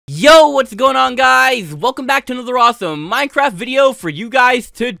Yo, what's going on, guys? Welcome back to another awesome Minecraft video for you guys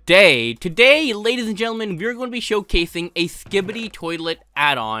today. Today, ladies and gentlemen, we're going to be showcasing a Skibidi Toilet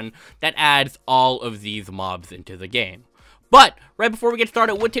add-on that adds all of these mobs into the game. But, right before we get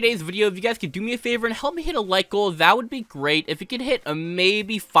started with today's video, if you guys could do me a favor and help me hit a like goal, that would be great. If you could hit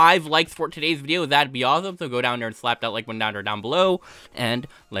maybe 5 likes for today's video, that'd be awesome. So go down there and slap that like button down below, and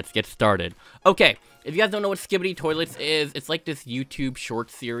let's get started. Okay, if you guys don't know what Skibidi Toilets is, it's like this YouTube short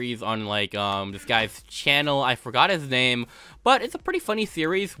series on like this guy's channel. I forgot his name, but it's a pretty funny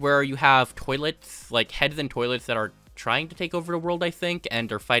series where you have toilets, like heads and toilets that are trying to take over the world, I think, and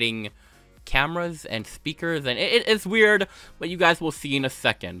they're fighting cameras and speakers, and it's weird, but you guys will see in a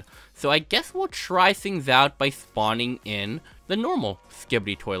second. So I guess we'll try things out by spawning in the normal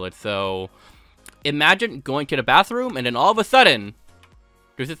Skibidi Toilet. So imagine going to the bathroom and then all of a sudden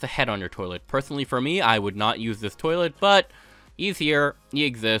there's just a head on your toilet. Personally, for me, I would not use this toilet, but he's here, he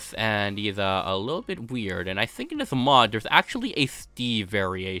exists, and he's a little bit weird. And I think in this mod there's actually a Steve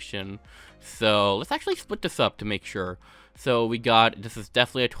variation, so let's actually split this up to make sure. So we got, this is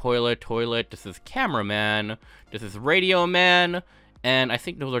definitely a toilet, this is cameraman, this is radio man, and I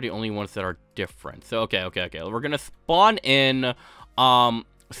think those are the only ones that are different. So okay, we're gonna spawn in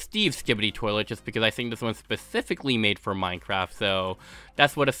Steve's Skibidi Toilet, just because I think this one's specifically made for Minecraft. So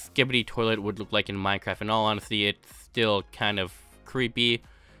that's what a Skibidi Toilet would look like in Minecraft. In all honesty, it's still kind of creepy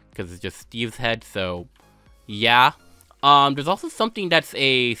because it's just Steve's head, so yeah. There's also something that's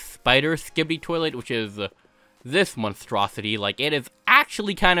a spider Skibidi Toilet, which is this monstrosity. Like, it is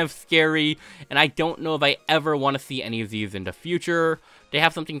actually kind of scary, and I don't know if I ever want to see any of these in the future. They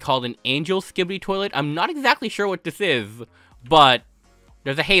have something called an angel Skibidi Toilet. I'm not exactly sure what this is, but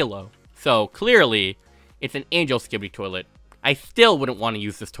there's a halo, so clearly it's an angel Skibidi Toilet. I still wouldn't want to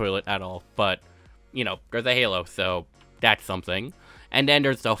use this toilet at all, but you know, there's a halo, so that's something. And then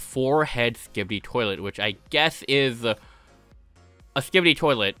there's the 4-head Skibidi Toilet, which I guess is a Skibidi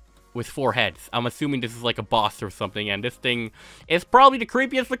Toilet with 4 heads. I'm assuming this is like a boss or something, and this thing is probably the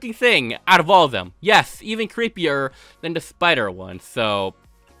creepiest looking thing out of all of them. Yes, even creepier than the spider one. So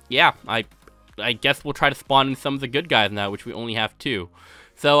yeah, I guess we'll try to spawn in some of the good guys now, which we only have 2.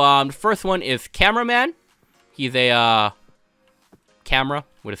 So the first one is cameraman. He's a camera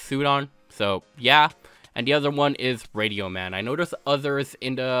with a suit on, so yeah. And the other one is radio man. I know there's others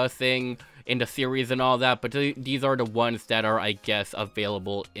in the thing, in the series and all that, but these are the ones that are, I guess,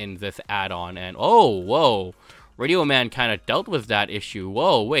 available in this add-on. And oh, whoa, Radio Man kind of dealt with that issue.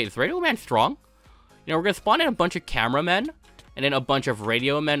 Whoa, wait, is Radio Man strong? You know, we're gonna spawn in a bunch of cameramen and then a bunch of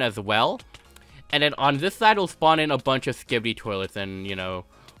radio men as well, and then on this side we'll spawn in a bunch of Skibidi Toilets. And you know,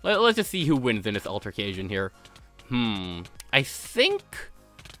 let's just see who wins in this altercation here. I think,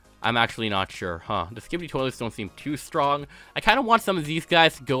 I'm actually not sure, the Skibidi Toilets don't seem too strong. I kind of want some of these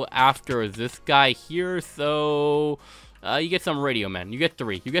guys to go after this guy here, so you get some radio men. You get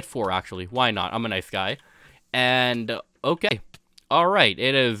 3. You get 4, actually. Why not? I'm a nice guy. And, okay. Alright,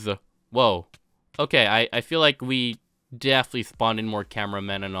 it is, whoa. Okay, I feel like we definitely spawned in more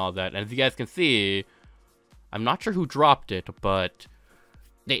cameramen and all that. And as you guys can see, I'm not sure who dropped it, but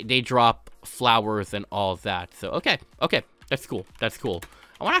they drop flowers and all that. So, okay, that's cool.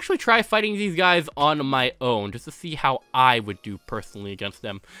 I want to actually try fighting these guys on my own, just to see how I would do personally against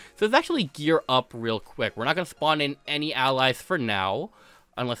them. So let's actually gear up real quick. We're not going to spawn in any allies for now,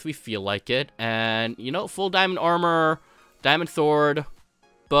 unless we feel like it. And, you know, full diamond armor, diamond sword,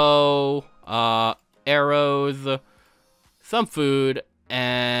 bow, arrows, some food,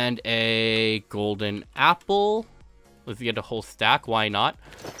 and a golden apple. Let's get a whole stack, why not?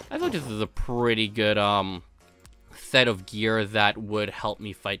 I thought this is a pretty good, set of gear that would help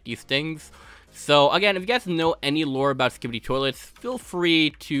me fight these things. So again, if you guys know any lore about Skibidi Toilets, feel free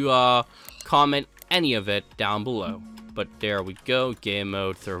to comment any of it down below. But there we go, game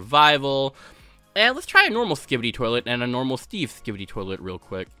mode survival, and let's try a normal Skibidi Toilet and a normal Steve Skibidi Toilet real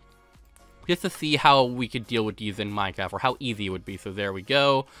quick, just to see how we could deal with these in Minecraft, or how easy it would be. So there we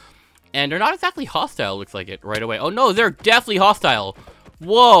go, and they're not exactly hostile, looks like it right away. Oh no, they're definitely hostile.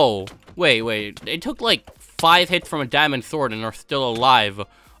 Whoa, wait, it took like 5 hits from a diamond sword and are still alive.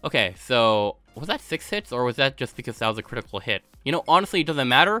 Okay, so was that 6 hits, or was that just because that was a critical hit? You know, honestly, it doesn't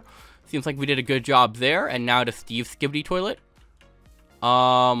matter. Seems like we did a good job there. And now to Steve Skibidi Toilet.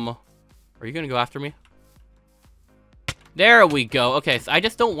 Are you gonna go after me? There we go. Okay, so I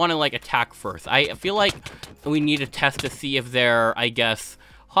just don't want to like attack first. I feel like we need a test to see if they're, I guess,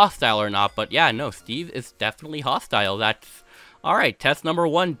 hostile or not. But yeah, no, Steve is definitely hostile. That's alright. Test number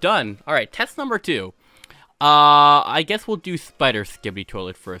 1 done. Alright, test number 2. I guess we'll do Spider Skibidi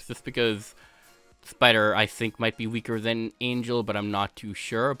Toilet first, just because Spider, I think, might be weaker than Angel, but I'm not too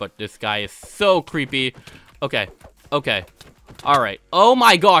sure. But this guy is so creepy. Okay. Okay. Alright. Oh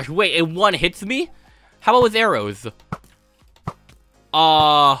my gosh. Wait, it one hits me? How about with arrows?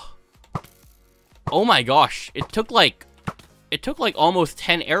 Oh my gosh. It took like almost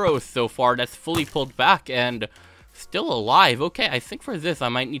 10 arrows so far. That's fully pulled back and still alive. Okay, I think for this I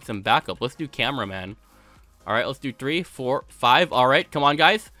might need some backup. Let's do cameraman. Alright, let's do 3, 4, 5. Alright, come on,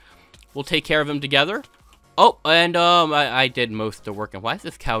 guys. We'll take care of him together. Oh, and I did most of the work. And why is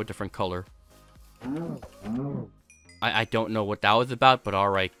this cow a different color? I don't know what that was about, but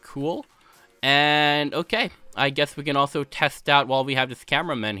alright, cool. And, okay. I guess we can also test out while we have this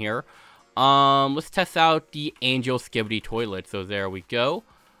cameraman here. Let's test out the Angel Skibidi Toilet. So there we go.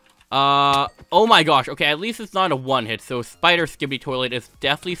 Oh my gosh. Okay, at least it's not a one-hit. So Spider Skibidi Toilet is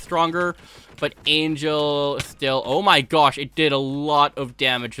definitely stronger. But Angel still... Oh my gosh, it did a lot of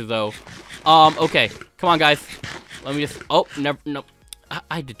damage though. Okay. Come on, guys. Let me just... Oh, never... No.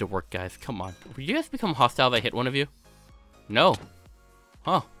 I did the work, guys. Come on. Did you guys become hostile if I hit one of you? No.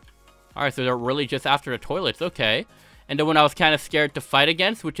 Huh. Alright, so they're really just after the toilets. Okay. And the one I was kind of scared to fight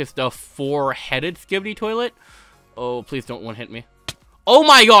against, which is the 4-headed Skibidi Toilet. Oh, please don't one-hit me. Oh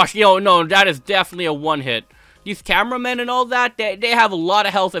my gosh! Yo, no, that is definitely a one-hit. These cameramen and all that, they have a lot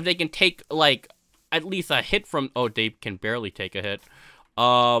of health if they can take, like, at least a hit from... Oh, they can barely take a hit.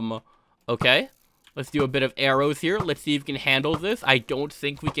 Okay. Let's do a bit of arrows here. Let's see if we can handle this. I don't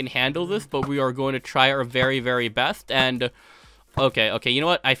think we can handle this, but we are going to try our very, very best. And, okay, you know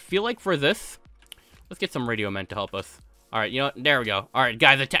what? I feel like for this, let's get some radio men to help us. Alright, you know what? There we go. Alright,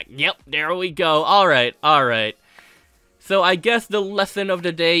 guys, attack. Yep, there we go. Alright. So I guess the lesson of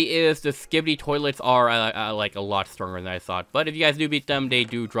the day is the Skibidi Toilets are, like, a lot stronger than I thought. But if you guys do beat them, they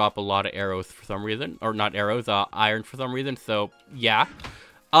do drop a lot of arrows for some reason. Or not arrows, iron for some reason. So, yeah.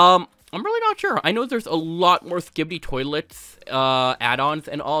 I'm really not sure. I know there's a lot more Skibidi Toilets, add-ons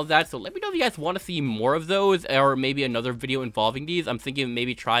and all of that, so let me know if you guys want to see more of those, or maybe another video involving these. I'm thinking of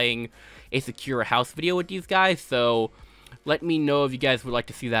maybe trying a secure house video with these guys, so let me know if you guys would like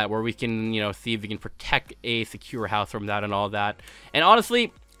to see that, where we can, you know, see if we can protect a secure house from that and all that. And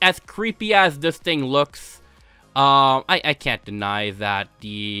honestly, as creepy as this thing looks, I can't deny that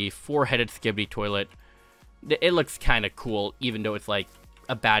the 4-headed Skibidi Toilet, it looks kind of cool, even though it's like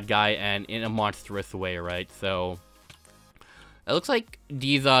a bad guy and in a monstrous way, right? So it looks like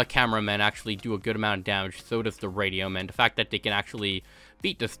these cameramen actually do a good amount of damage. So does the radio man. The fact that they can actually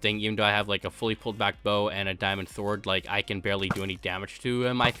beat this thing, even though I have like a fully pulled back bow and a diamond sword, like I can barely do any damage to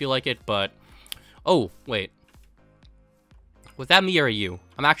him. I feel like it, but oh wait, was that me or you?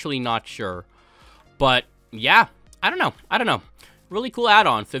 I'm actually not sure, but yeah, I don't know. Really cool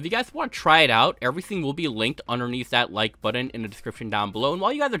add-on. So if you guys want to try it out, everything will be linked underneath that like button in the description down below. And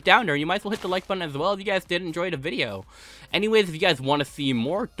while you guys are down there, you might as well hit the like button as well if you guys did enjoy the video. Anyways, if you guys want to see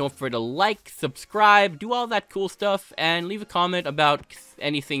more, don't forget to like, subscribe, do all that cool stuff, and leave a comment about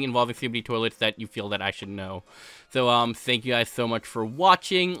anything involving Skibidi Toilets that you feel that I should know. So thank you guys so much for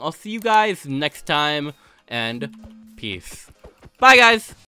watching. I'll see you guys next time, and peace. Bye, guys!